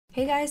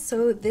Hey guys,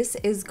 so this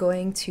is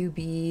going to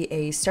be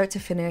a start to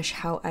finish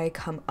how I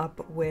come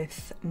up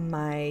with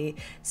my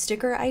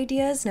sticker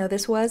ideas. Now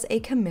this was a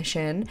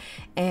commission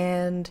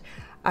and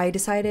I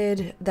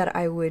decided that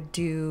I would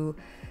do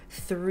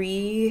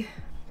 3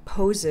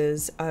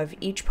 poses of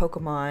each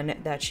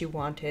Pokemon that she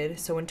wanted.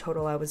 So in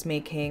total I was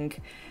making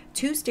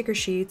 2 sticker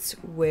sheets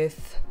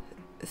with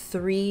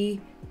 3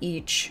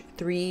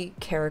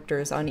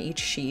 characters on each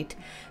sheet.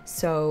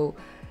 So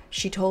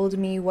she told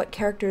me what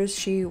characters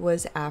she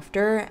was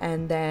after,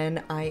 and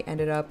then I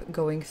ended up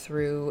going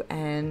through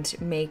and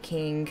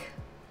making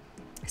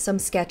some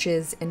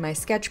sketches in my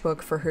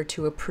sketchbook for her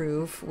to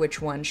approve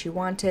which one she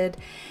wanted.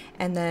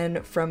 And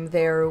then from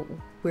there,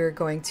 we're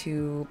going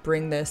to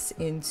bring this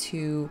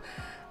into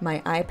my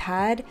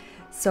iPad.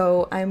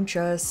 So I'm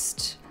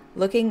just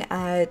looking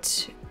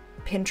at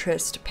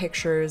Pinterest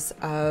pictures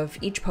of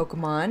each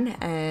Pokemon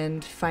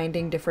and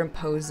finding different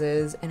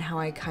poses and how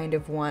I kind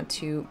of want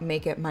to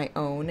make it my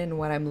own and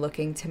what I'm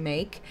looking to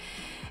make.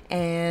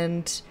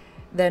 And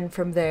then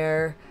from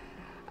there,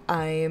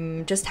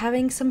 I'm just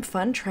having some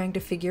fun trying to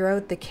figure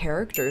out the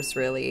characters,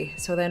 really.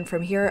 So then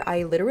from here,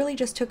 I literally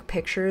just took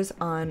pictures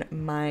on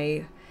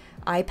my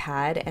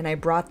iPad and I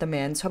brought them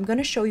in. So I'm going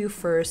to show you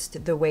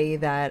first the way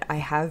that I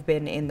have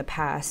been in the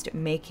past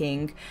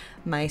making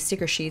my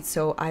sticker sheets.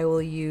 So I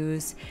will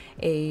use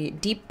a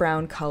deep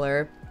brown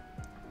color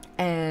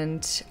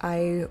and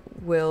I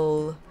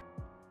will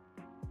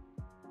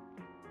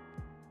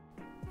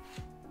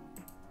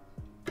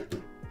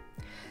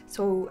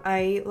So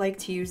I like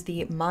to use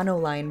the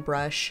monoline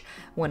brush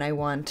when I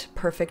want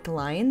perfect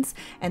lines,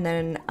 and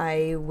then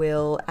I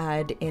will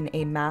add in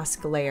a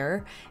mask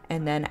layer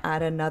and then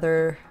add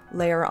another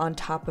layer on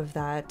top of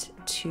that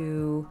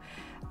to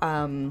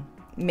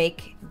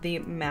make the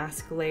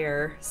mask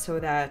layer so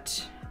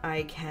that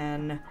I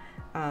can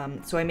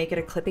so I make it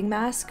a clipping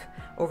mask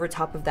over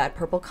top of that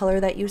purple color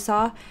that you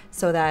saw,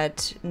 so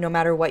that no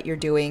matter what you're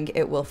doing,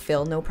 it will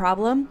fill no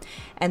problem.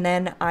 And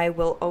then I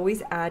will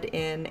always add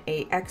in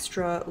a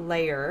extra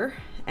layer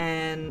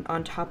and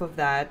on top of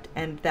that,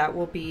 and that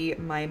will be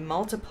my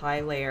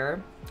multiply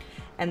layer.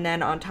 And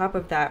then on top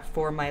of that,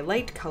 for my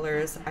light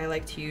colors, I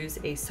like to use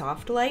a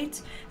soft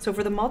light. So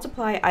for the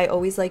multiply, I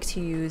always like to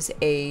use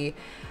a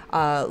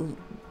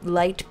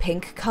light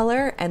pink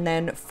color, and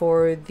then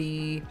for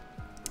the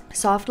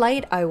soft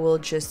light, I will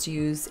just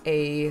use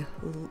a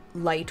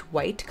light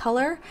white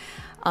color.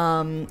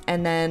 And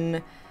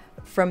then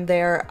from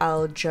there,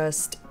 I'll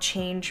just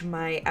change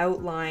my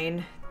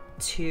outline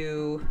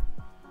to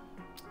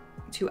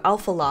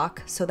alpha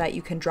lock so that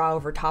you can draw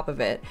over top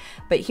of it.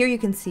 But here you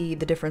can see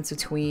the difference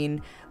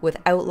between with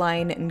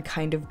outline and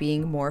kind of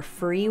being more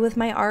free with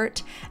my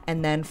art,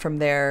 and then from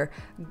there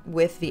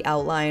with the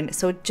outline.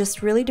 So it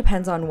just really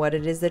depends on what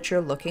it is that you're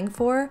looking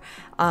for.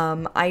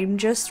 I'm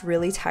just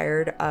really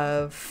tired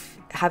of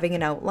having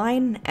an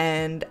outline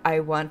and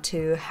I want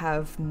to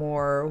have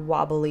more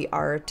wobbly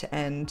art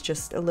and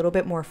just a little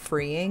bit more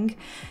freeing.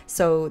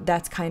 So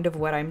that's kind of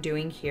what I'm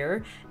doing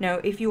here.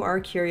 Now, if you are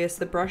curious,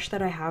 the brush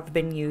that I have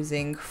been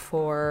using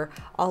for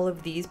all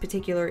of these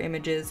particular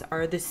images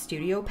are the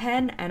Studio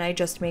Pen, and I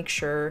just make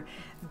sure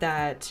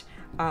that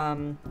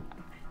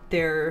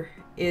there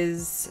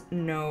is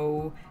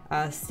no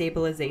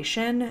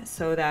stabilization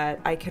so that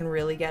I can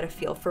really get a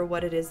feel for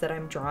what it is that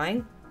I'm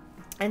drawing.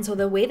 And so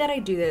the way that I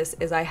do this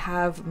is I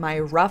have my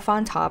rough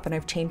on top and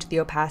I've changed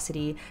the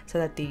opacity so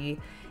that the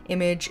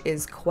image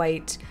is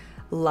quite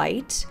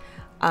light.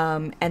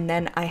 And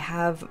then I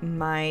have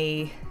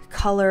my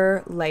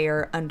color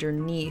layer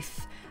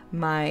underneath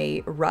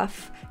my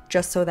rough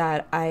just so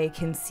that I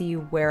can see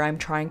where I'm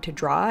trying to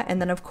draw.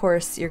 And then of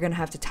course you're gonna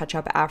have to touch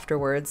up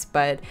afterwards,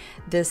 but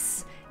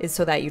this is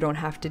so that you don't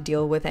have to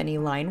deal with any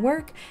line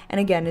work.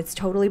 And again, it's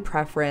totally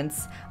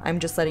preference.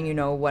 I'm just letting you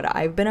know what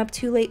I've been up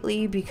to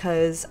lately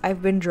because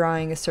I've been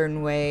drawing a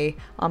certain way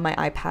on my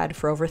iPad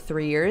for over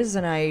 3 years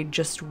and I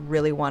just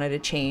really wanted to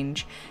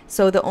change.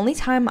 So the only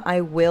time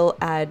I will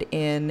add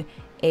in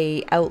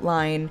a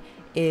outline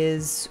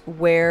is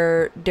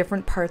where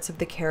different parts of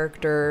the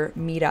character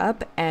meet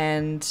up,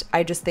 and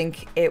I just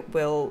think it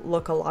will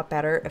look a lot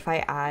better if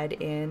I add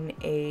in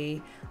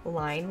a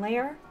line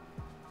layer.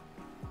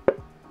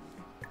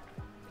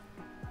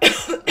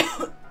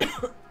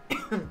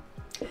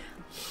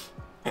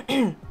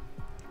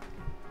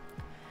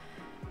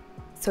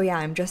 So yeah,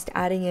 I'm just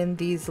adding in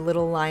these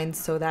little lines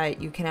so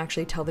that you can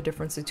actually tell the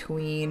difference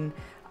between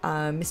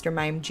Mr.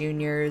 Mime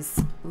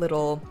Jr.'s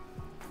little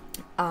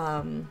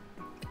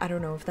I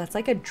don't know if that's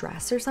like a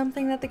dress or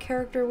something that the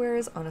character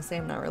wears. Honestly,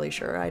 I'm not really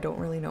sure. I don't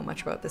really know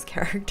much about this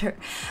character.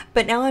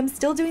 But now I'm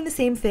still doing the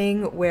same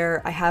thing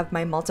where I have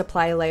my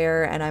multiply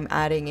layer and I'm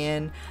adding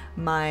in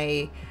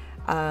my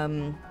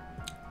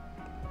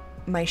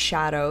my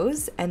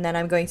shadows, and then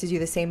I'm going to do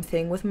the same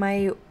thing with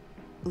my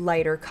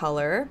lighter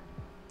color.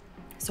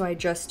 So I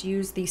just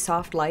use the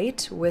soft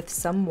light with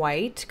some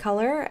white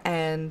color,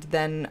 and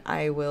then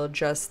I will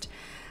just,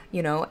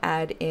 you know,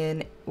 add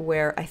in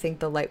where I think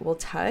the light will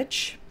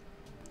touch.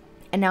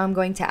 And now I'm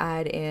going to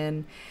add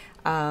in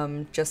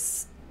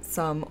just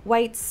some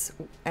whites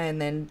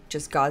and then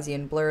just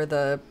Gaussian blur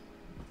the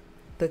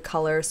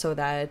color so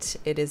that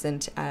it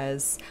isn't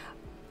as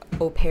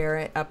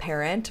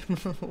apparent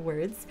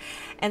words.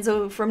 And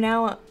so from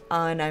now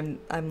on,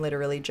 I'm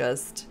literally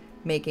just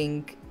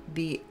making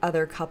the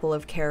other couple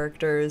of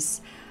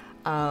characters.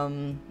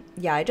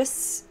 Yeah, I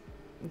just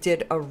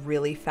did a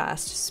really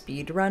fast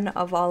speed run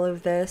of all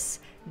of this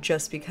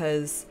just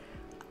because,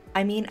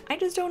 I mean, I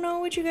just don't know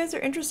what you guys are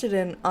interested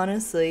in,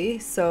 honestly.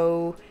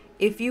 So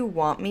if you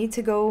want me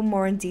to go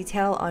more in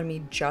detail on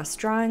me just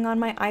drawing on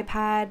my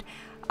iPad,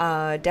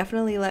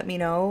 definitely let me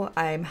know.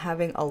 I'm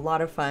having a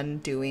lot of fun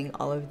doing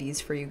all of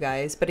these for you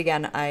guys. But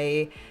again,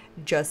 I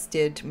just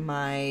did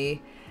my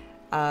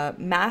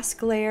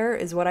mask layer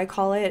is what I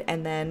call it,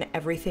 and then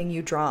everything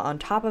you draw on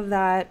top of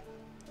that,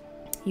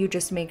 you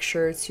just make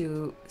sure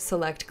to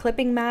select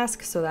clipping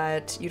mask so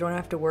that you don't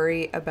have to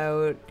worry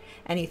about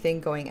anything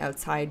going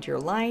outside your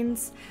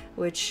lines,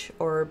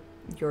 or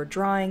your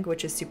drawing,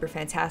 which is super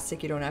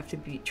fantastic. You don't have to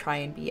try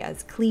and be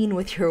as clean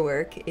with your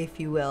work, if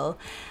you will.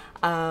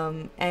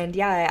 And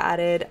yeah, I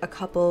added a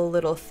couple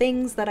little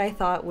things that I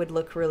thought would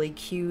look really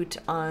cute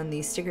on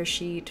the sticker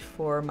sheet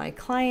for my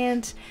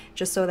client,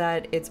 just so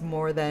that it's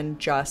more than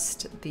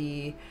just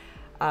the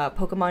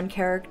Pokemon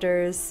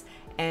characters.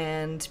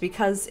 And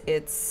because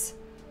it's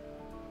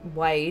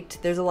white,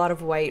 there's a lot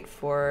of white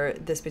for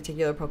this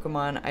particular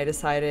Pokemon, I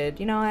decided,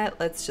 you know what,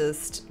 let's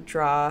just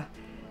draw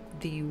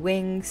the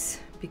wings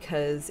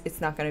because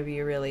it's not going to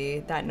be really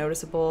that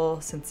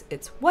noticeable since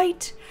it's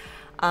white.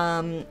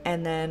 And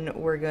then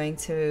we're going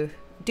to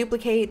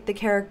duplicate the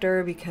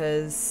character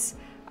because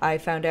I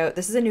found out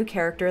this is a new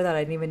character that I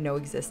didn't even know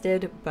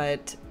existed,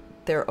 but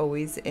they're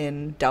always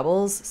in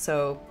doubles,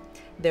 so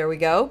there we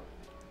go.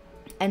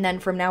 And then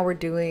now we're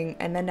doing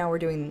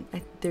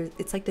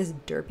it's like this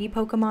derpy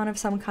Pokemon of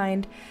some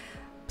kind.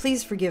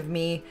 Please forgive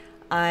me,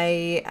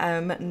 I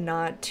am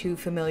not too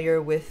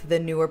familiar with the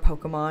newer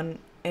Pokemon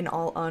in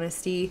all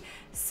honesty,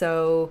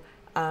 so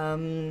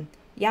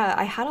yeah,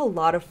 I had a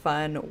lot of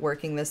fun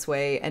working this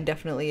way, and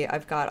definitely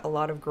I've got a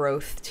lot of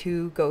growth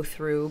to go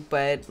through,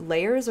 but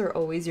layers are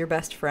always your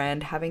best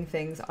friend. Having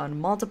things on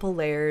multiple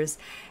layers,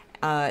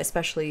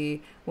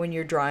 especially when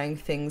you're drawing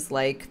things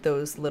like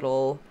those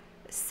little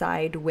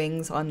side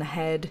wings on the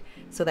head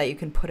so that you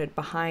can put it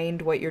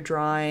behind what you're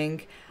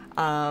drawing.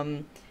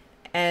 And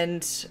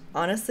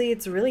honestly,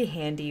 it's really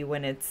handy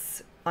when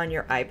it's on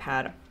your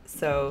iPad.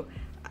 So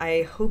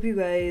I hope you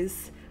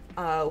guys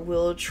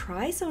will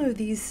try some of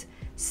these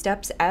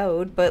steps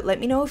out, but let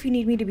me know if you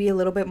need me to be a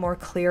little bit more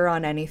clear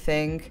on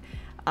anything.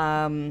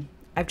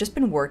 I've just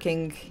been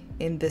working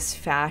in this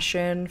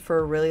fashion for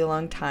a really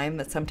long time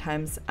that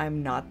sometimes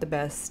I'm not the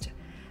best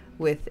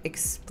with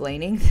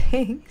explaining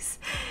things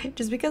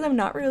just because I'm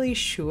not really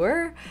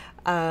sure,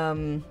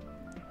 because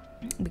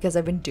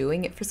I've been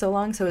doing it for so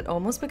long, so it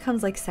almost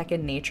becomes like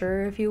second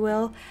nature, if you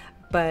will.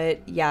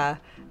 But yeah,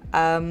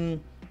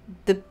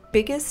 the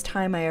biggest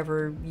time I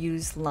ever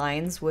use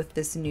lines with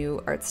this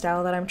new art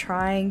style that I'm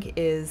trying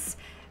is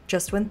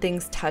just when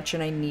things touch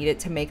and I need it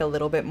to make a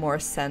little bit more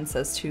sense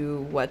as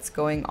to what's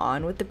going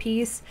on with the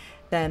piece,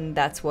 then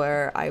that's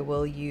where I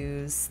will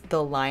use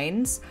the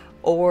lines.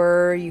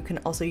 Or you can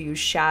also use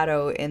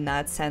shadow in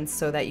that sense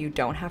so that you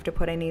don't have to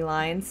put any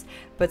lines.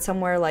 But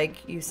somewhere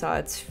like you saw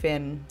its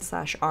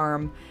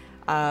fin/arm,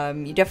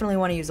 you definitely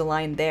want to use a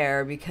line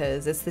there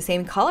because it's the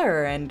same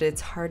color and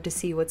it's hard to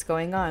see what's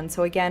going on.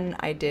 So again,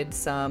 I did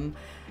some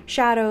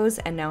shadows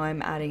and now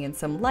I'm adding in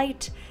some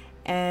light.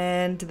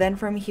 And then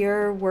from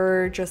here,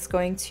 we're just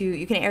going to,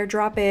 you can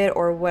airdrop it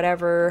or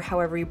whatever,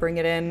 however you bring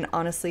it in.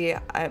 Honestly,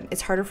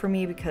 it's harder for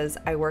me because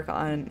I work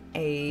on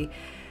a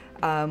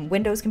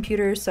Windows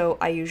computer, so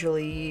I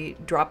usually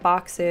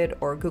Dropbox it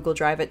or Google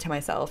Drive it to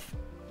myself.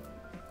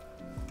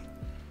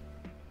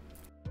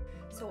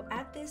 So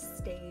at this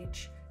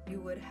stage, you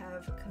would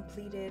have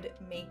completed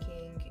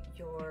making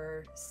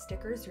your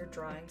stickers, your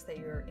drawings that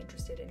you're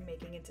interested in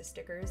making into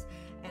stickers,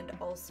 and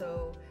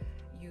also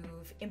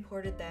you've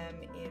imported them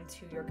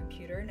into your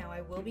computer. Now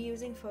I will be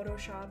using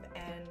Photoshop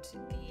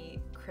and the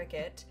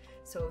Cricut,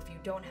 so if you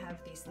don't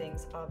have these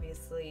things,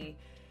 obviously,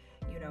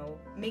 you know,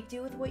 make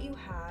do with what you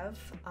have,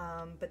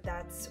 but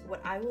that's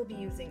what I will be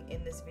using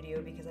in this video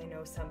because I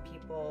know some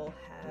people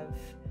have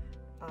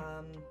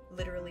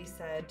literally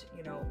said,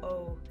 you know,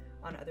 oh,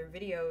 on other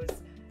videos,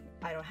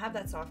 I don't have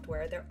that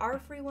software. There are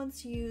free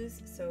ones to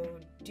use, so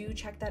do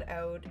check that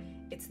out.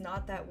 It's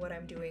not that what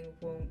I'm doing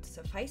won't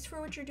suffice for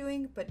what you're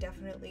doing, but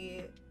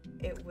definitely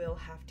it will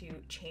have to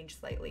change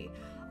slightly.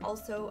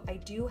 Also, I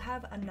do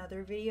have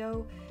another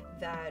video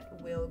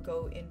that will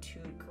go into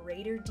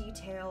greater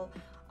detail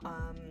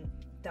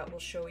that will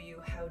show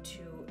you how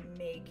to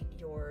make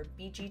your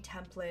BG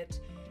template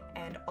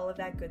and all of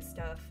that good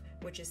stuff,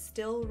 which is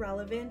still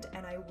relevant,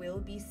 and I will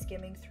be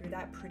skimming through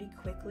that pretty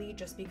quickly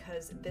just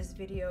because this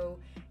video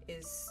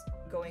is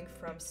going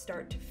from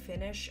start to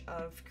finish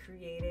of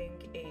creating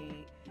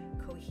a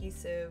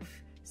cohesive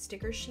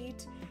sticker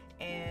sheet,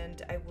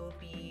 and I will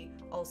be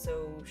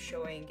also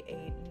showing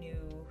a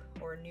new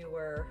or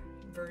newer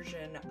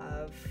version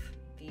of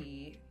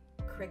the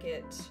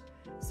Cricut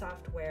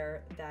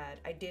software that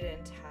I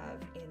didn't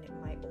have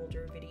in my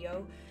older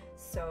video.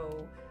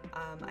 So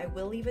I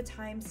will leave a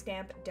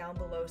timestamp down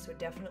below, so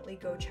definitely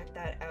go check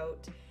that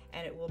out,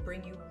 and it will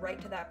bring you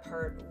right to that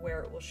part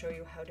where it will show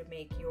you how to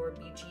make your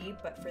BG.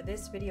 But for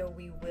this video,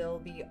 we will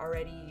be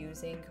already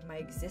using my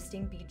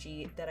existing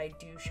BG that I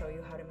do show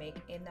you how to make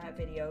in that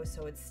video,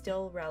 so it's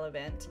still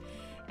relevant.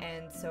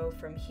 And so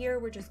from here,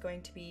 we're just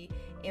going to be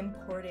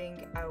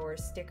importing our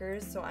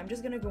stickers. So I'm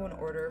just going to go in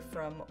order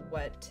from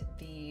what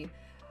the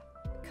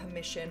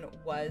commission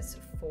was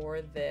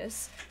for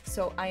this.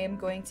 So I am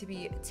going to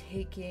be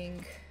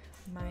taking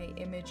my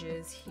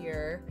images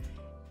here,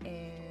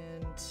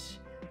 and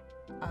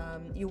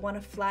you want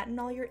to flatten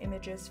all your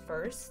images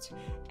first,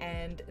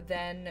 and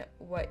then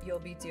what you'll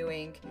be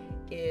doing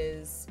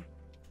is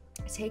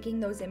taking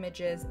those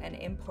images and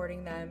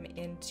importing them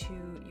into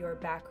your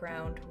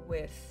background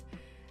with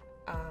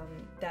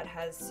that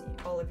has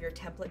all of your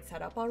templates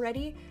set up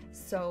already.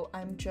 So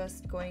I'm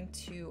just going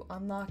to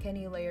unlock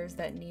any layers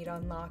that need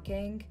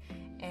unlocking,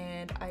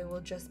 and I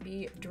will just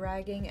be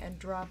dragging and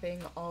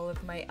dropping all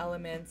of my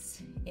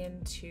elements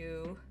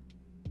into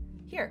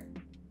here,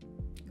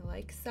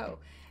 like so.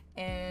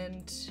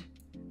 And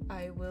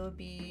I will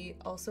be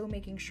also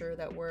making sure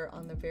that we're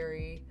on the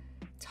very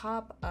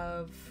top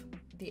of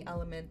the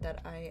element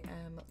that I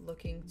am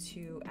looking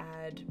to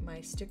add my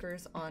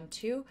stickers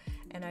onto,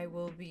 and I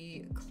will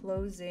be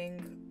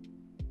closing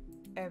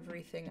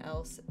everything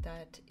else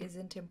that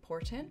isn't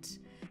important.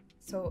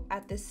 So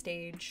at this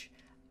stage,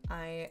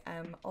 I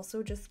am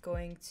also just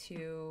going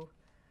to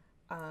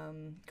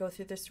go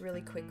through this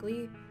really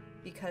quickly,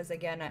 because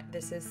again,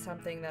 this is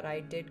something that I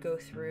did go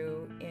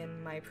through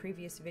in my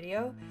previous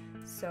video.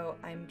 So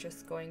I'm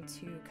just going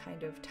to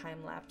kind of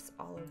time lapse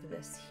all of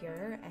this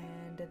here,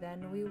 and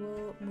then we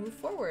will move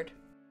forward.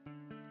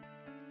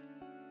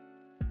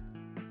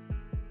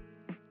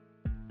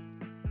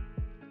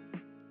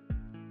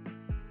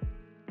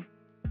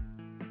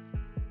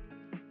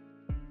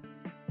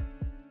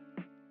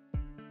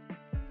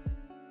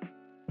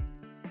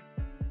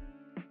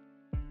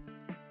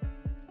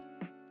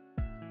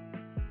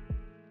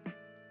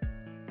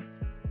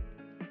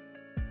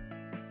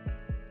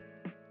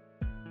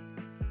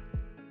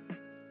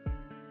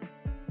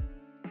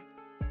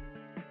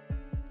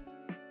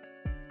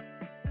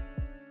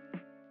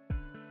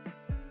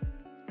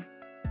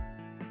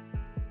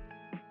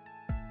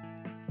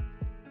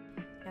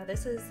 Now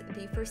this is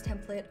the first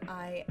template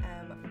I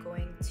am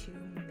going to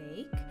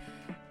make,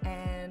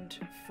 and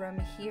from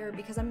here,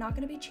 because I'm not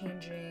going to be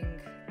changing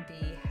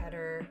the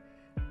header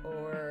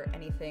or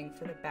anything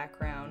for the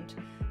background,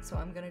 so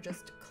I'm going to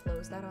just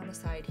close that on the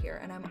side here,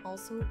 and I'm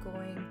also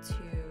going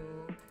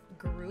to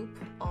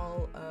group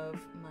all of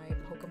my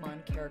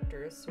Pokemon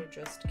characters, so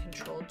just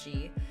Control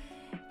G.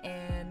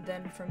 And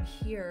then from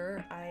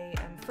here, I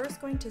am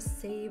first going to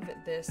save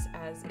this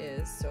as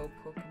is, so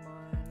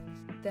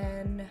Pokemon.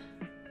 Then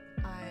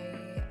I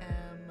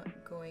am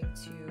going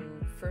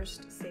to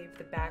first save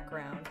the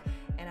background,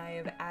 and I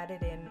have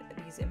added in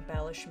these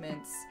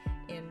embellishments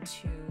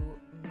into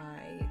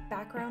my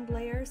background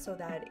layer so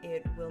that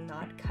it will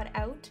not cut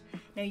out.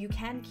 Now you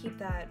can keep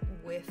that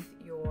with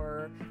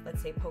your,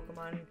 let's say,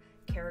 Pokemon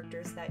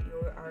characters that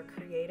you are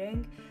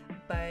creating,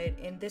 but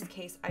in this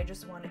case I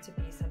just want it to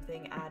be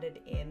something added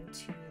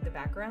into the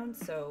background,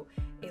 so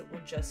it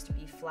will just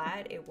be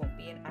flat, it won't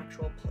be an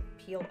actual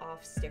peel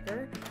off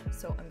sticker.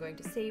 So I'm going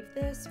to save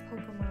this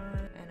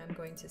Pokemon, and I'm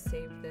going to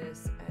save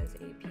this as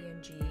a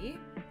PNG,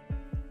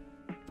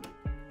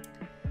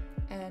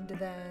 and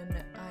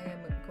then I am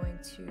going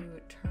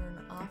to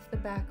turn off the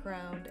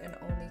background and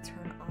only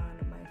turn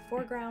on my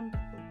foreground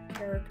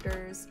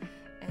characters,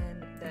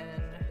 and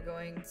then we're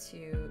going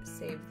to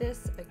save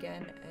this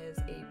again as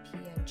a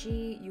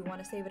PNG. You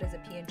want to save it as a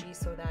PNG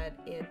so that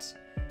it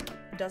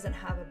doesn't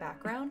have a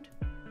background.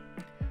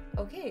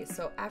 Okay,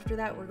 so after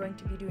that we're going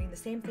to be doing the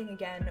same thing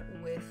again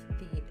with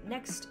the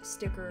next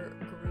sticker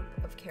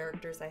group of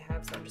characters I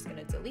have. So I'm just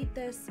going to delete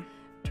this,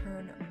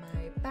 turn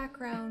my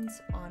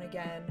backgrounds on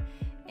again,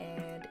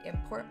 and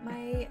import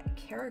my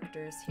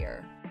characters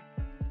here.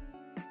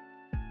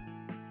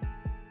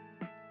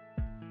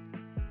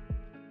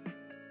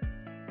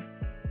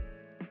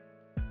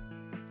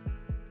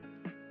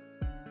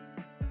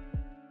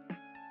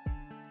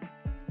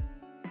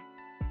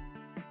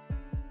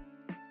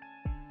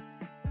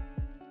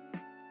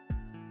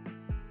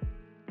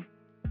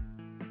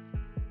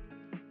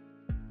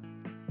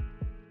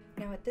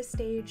 Now at this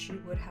stage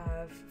you would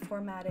have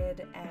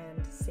formatted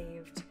and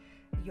saved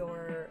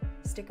your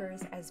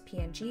stickers as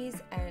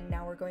PNGs, and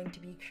now we're going to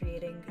be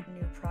creating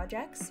new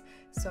projects.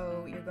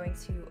 So you're going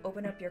to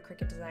open up your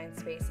Cricut design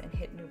space and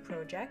hit new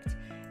project,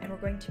 and we're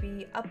going to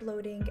be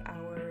uploading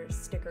our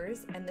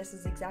stickers, and this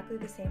is exactly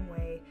the same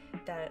way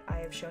that I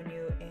have shown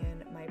you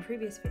in my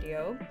previous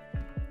video.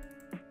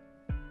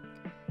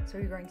 So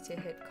you're going to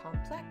hit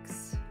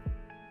complex,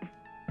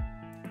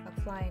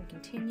 apply and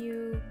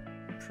continue,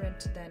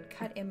 print, then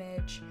cut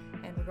image,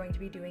 and we're going to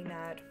be doing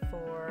that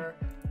for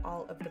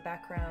all of the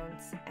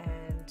backgrounds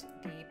and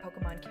the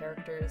Pokemon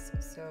characters,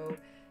 so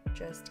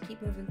just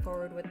keep moving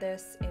forward with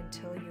this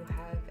until you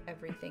have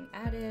everything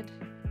added.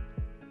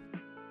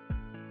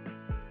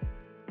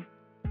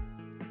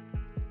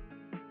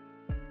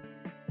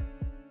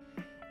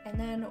 And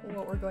then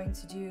what we're going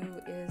to do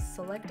is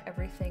select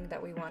everything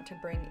that we want to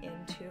bring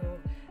into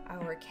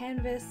our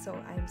canvas. So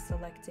I'm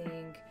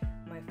selecting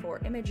my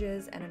 4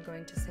 images and I'm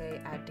going to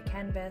say add to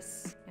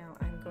canvas. Now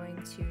I'm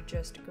going to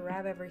just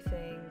grab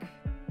everything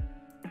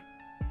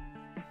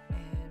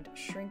and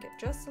shrink it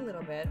just a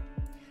little bit.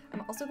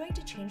 I'm also going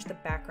to change the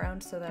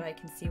background so that I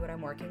can see what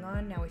I'm working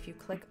on. Now if you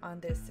click on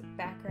this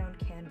background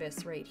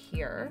canvas right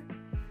here,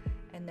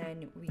 and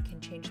then we can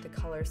change the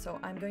color. So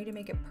I'm going to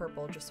make it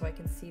purple just so I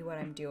can see what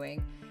I'm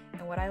doing.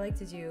 And what I like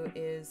to do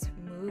is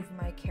move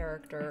my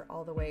character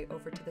all the way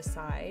over to the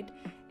side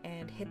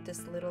and hit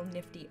this little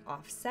nifty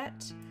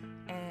offset.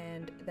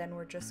 And then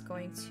we're just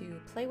going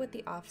to play with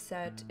the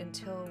offset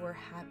until we're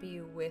happy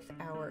with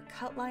our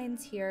cut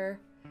lines here.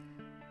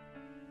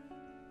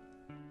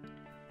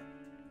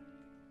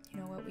 You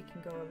know what, we can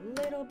go a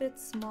little bit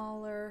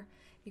smaller.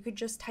 You could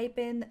just type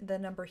in the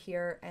number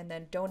here and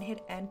then don't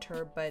hit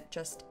enter, but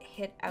just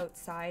hit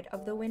outside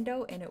of the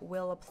window and it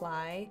will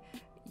apply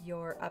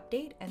your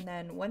update. And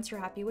then once you're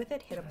happy with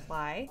it, hit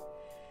apply.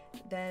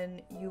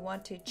 Then you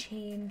want to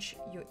change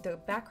the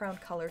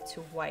background color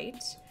to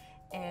white,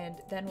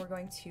 and then we're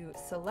going to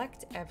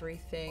select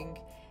everything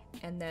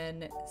and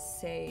then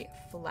say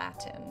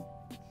flatten.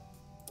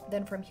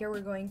 Then from here we're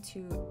going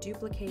to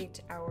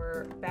duplicate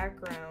our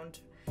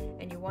background,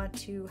 and you want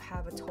to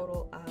have a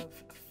total of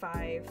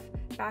 5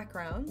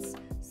 backgrounds.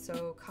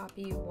 So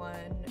copy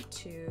 1,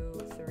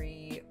 2,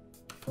 3,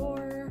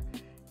 4,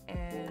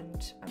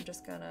 and I'm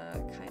just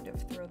gonna kind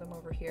of throw them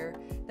over here.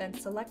 Then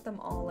select them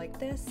all like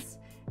this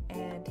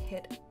and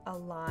hit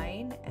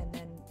align and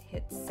then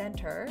hit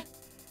center.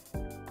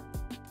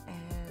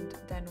 And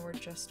then we're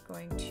just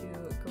going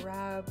to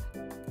grab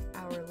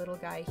our little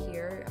guy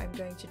here. I'm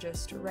going to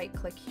just right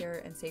click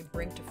here and say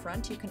bring to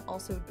front. You can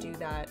also do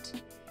that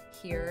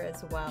here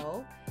as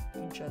well.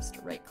 You can just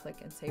right click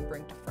and say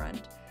bring to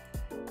front.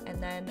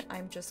 And then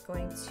I'm just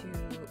going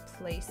to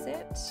place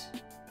it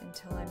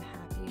until I'm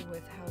happy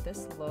with how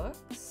this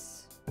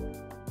looks.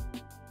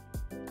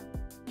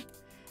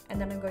 And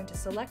then I'm going to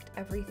select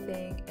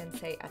everything and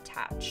say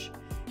attach.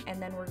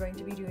 And then we're going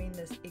to be doing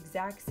this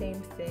exact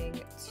same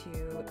thing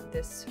to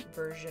this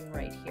version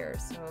right here.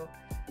 So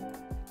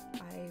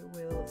I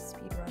will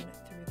speed run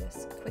through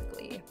this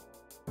quickly.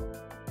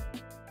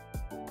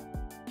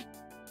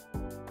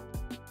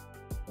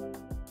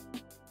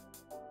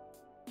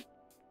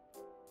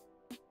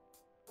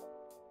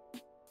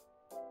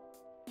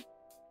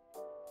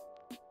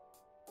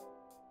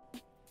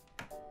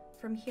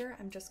 From here,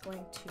 I'm just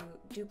going to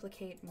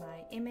duplicate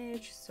my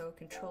image, so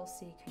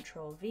Control-C,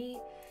 Control-V,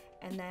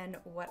 and then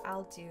what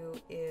I'll do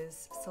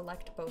is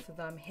select both of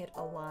them, hit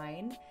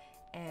align,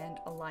 and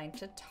align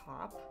to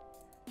top.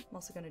 I'm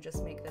also going to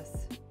just make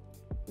this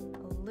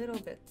a little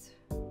bit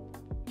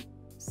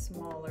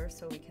smaller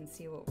so we can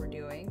see what we're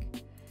doing.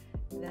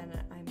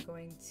 Then I'm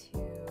going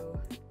to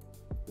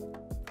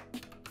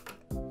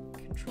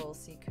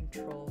Control-C,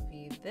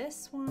 Control-V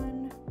this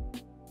one,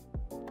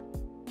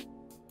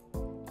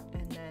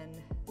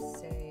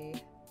 say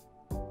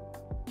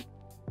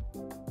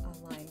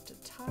align to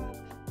top,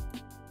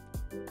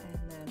 and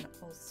then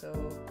also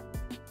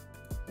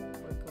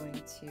we're going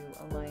to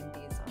align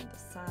these on the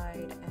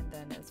side and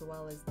then as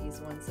well as these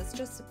ones. This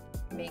just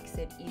makes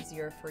it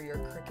easier for your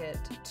Cricut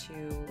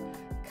to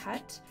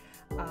cut.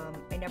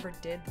 I never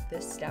did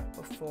this step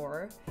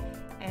before.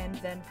 And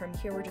then from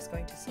here we're just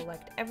going to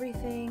select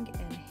everything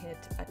and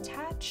hit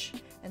attach.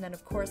 And then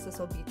of course this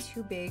will be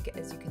too big,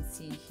 as you can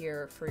see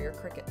here, for your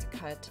Cricut to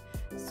cut.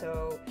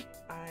 So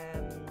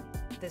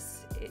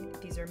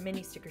these are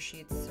mini sticker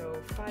sheets, so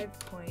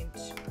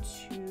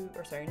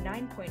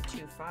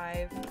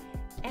 9.25,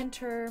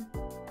 enter.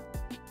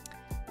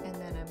 And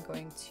then I'm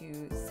going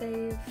to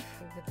save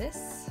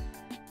this.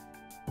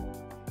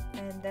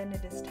 And then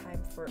it is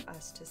time for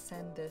us to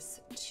send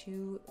this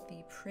to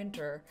the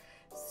printer.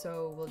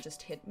 So we'll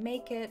just hit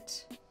make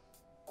it,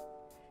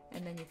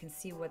 and then you can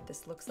see what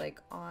this looks like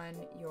on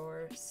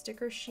your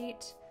sticker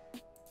sheet.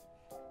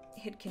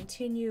 Hit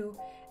continue,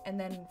 and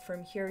then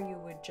from here you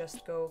would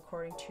just go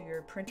according to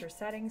your printer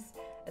settings,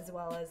 as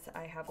well as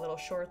I have little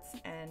shorts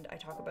and I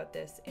talk about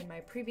this in my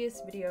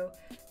previous video.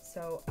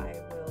 So I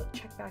will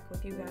check back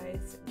with you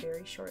guys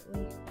very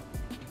shortly.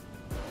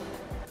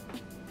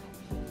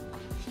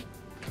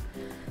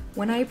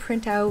 When I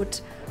print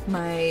out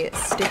my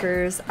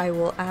stickers, I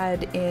will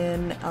add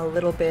in a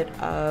little bit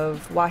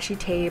of washi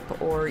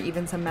tape or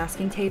even some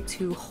masking tape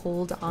to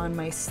hold on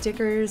my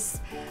stickers,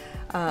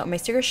 my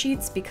sticker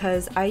sheets,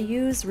 because I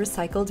use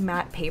recycled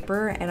matte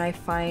paper and I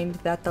find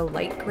that the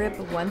light grip,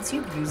 once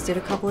you've used it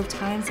a couple of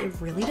times, it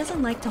really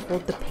doesn't like to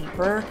hold the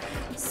paper.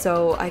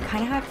 So I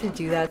kind of have to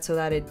do that so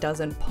that it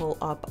doesn't pull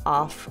up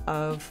off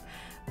of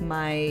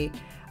my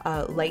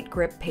light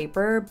grip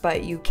paper.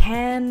 But you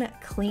can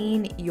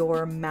clean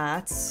your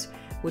mats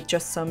with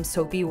just some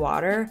soapy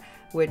water,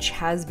 which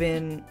has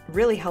been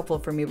really helpful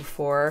for me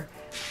before.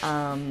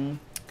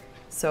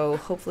 So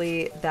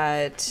hopefully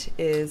that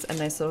is a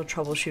nice little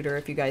troubleshooter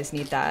if you guys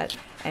need that.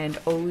 And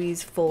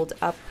always fold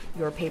up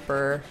your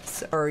paper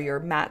or your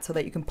mat so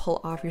that you can pull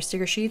off your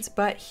sticker sheets.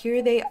 But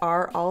here they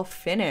are all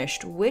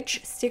finished.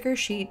 Which sticker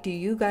sheet do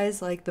you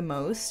guys like the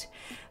most?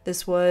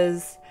 This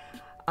was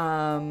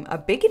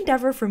a big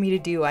endeavor for me to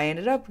do. I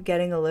ended up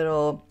getting a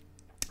little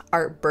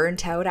art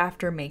burnt out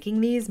after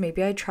making these.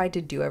 Maybe I tried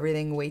to do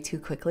everything way too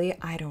quickly.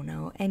 I don't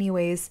know.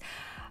 Anyways,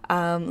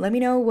 let me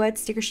know what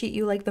sticker sheet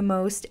you like the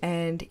most,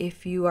 and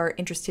if you are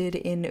interested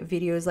in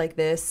videos like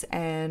this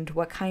and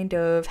what kind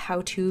of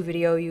how-to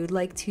video you'd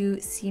like to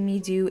see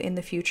me do in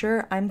the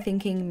future. I'm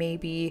thinking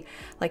maybe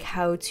like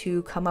how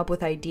to come up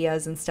with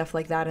ideas and stuff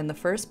like that in the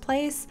first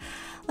place.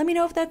 Let me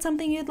know if that's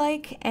something you'd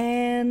like,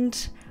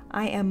 and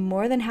I am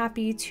more than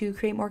happy to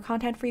create more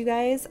content for you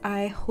guys.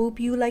 I hope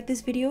you like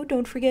this video.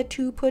 Don't forget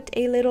to put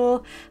a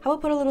little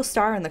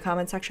star in the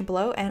comment section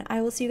below, and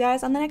I will see you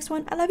guys on the next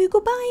one. I love you.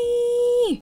 Goodbye.